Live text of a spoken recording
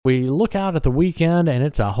We look out at the weekend, and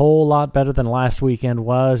it's a whole lot better than last weekend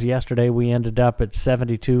was. Yesterday, we ended up at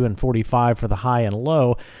 72 and 45 for the high and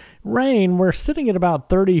low. Rain, we're sitting at about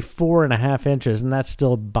 34.5 inches, and that's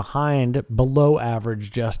still below average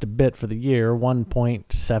just a bit for the year,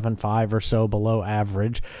 1.75 or so below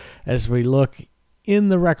average. As we look in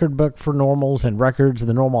the record book for normals and records,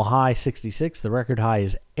 the normal high 66, the record high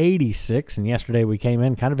is 86, and yesterday we came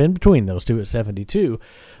in kind of in between those two at 72.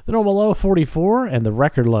 The normal low 44, and the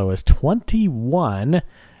record low is 21,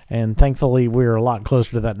 and thankfully we're a lot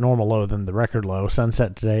closer to that normal low than the record low.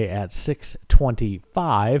 Sunset today at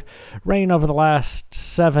 6:25. Rain over the last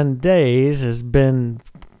 7 days has been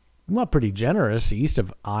pretty generous east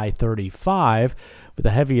of I-35, with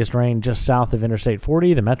the heaviest rain just south of Interstate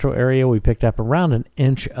 40. The metro area, we picked up around an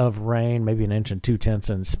inch of rain, maybe an inch and 2/10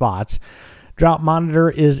 in spots. Drought monitor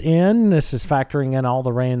is in. This is factoring in all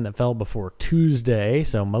the rain that fell before Tuesday,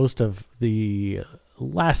 so most of the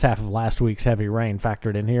last half of last week's heavy rain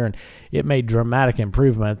factored in here, and it made dramatic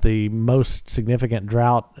improvement. The most significant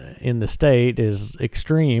drought in the state is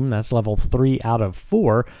extreme. That's level 3 out of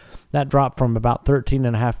 4. That dropped from about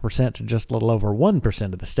 13.5% to just a little over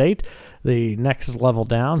 1% of the state. The next level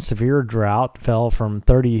down, severe drought, fell from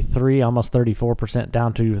 33, almost 34%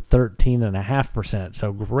 down to 13.5%.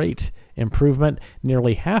 So great improvement.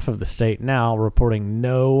 Nearly half of the state now reporting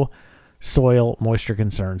no soil moisture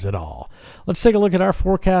concerns at all. Let's take a look at our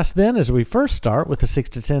forecast then, as we first start with the 6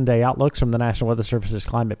 to 10 day outlooks from the National Weather Service's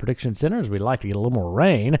Climate Prediction Center, as we'd like to get a little more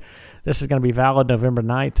rain. This is going to be valid November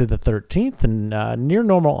 9th through the 13th, and near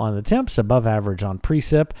normal on the temps, above average on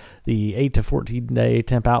precip. The 8 to 14 day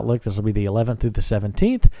temp outlook, this will be the 11th through the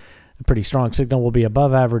 17th. A pretty strong signal will be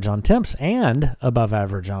above average on temps and above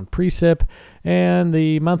average on precip. And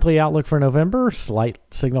the monthly outlook for November, slight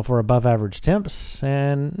signal for above average temps,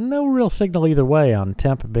 and no real signal either way on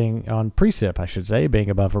precip, being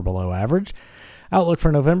above or below average. Outlook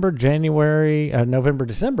for November,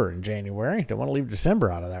 December, and January. Don't want to leave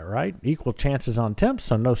December out of that, right? Equal chances on temps,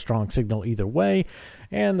 so no strong signal either way.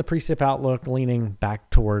 And the precip outlook leaning back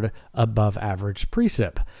toward above average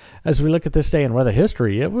precip. As we look at this day in weather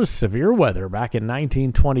history, it was severe weather. Back in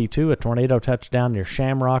 1922, a tornado touched down near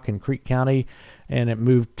Shamrock in Creek County, and it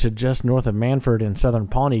moved to just north of Manford in southern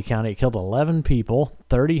Pawnee County. It killed 11 people,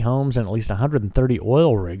 30 homes, and at least 130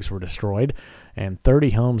 oil rigs were destroyed, and 30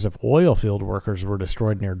 homes of oil field workers were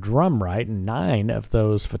destroyed near Drumright, and 9 of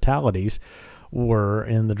those fatalities were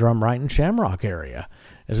in the Drumright and Shamrock area.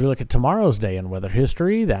 As we look at tomorrow's day in weather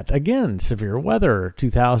history, that again, severe weather.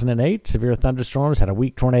 2008, severe thunderstorms, had a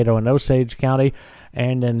weak tornado in Osage County.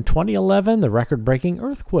 And in 2011, the record-breaking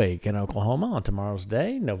earthquake in Oklahoma on tomorrow's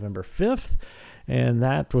day, November 5th. And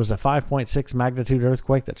that was a 5.6 magnitude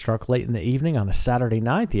earthquake that struck late in the evening on a Saturday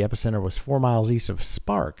night. The epicenter was 4 miles east of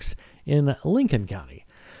Sparks in Lincoln County.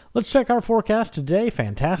 Let's check our forecast today.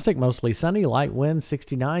 Fantastic, mostly sunny, light wind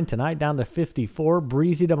 69, tonight down to 54,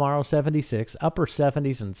 breezy tomorrow 76, upper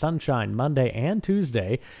 70s and sunshine Monday and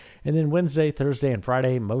Tuesday, and then Wednesday, Thursday, and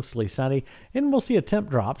Friday mostly sunny, and we'll see a temp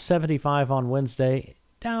drop, 75 on Wednesday,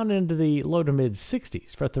 down into the low to mid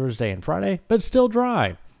 60s for Thursday and Friday, but still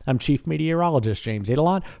dry. I'm Chief Meteorologist James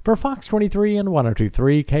Adelot for Fox 23 and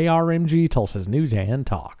 102.3 KRMG, Tulsa's News and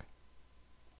Talk.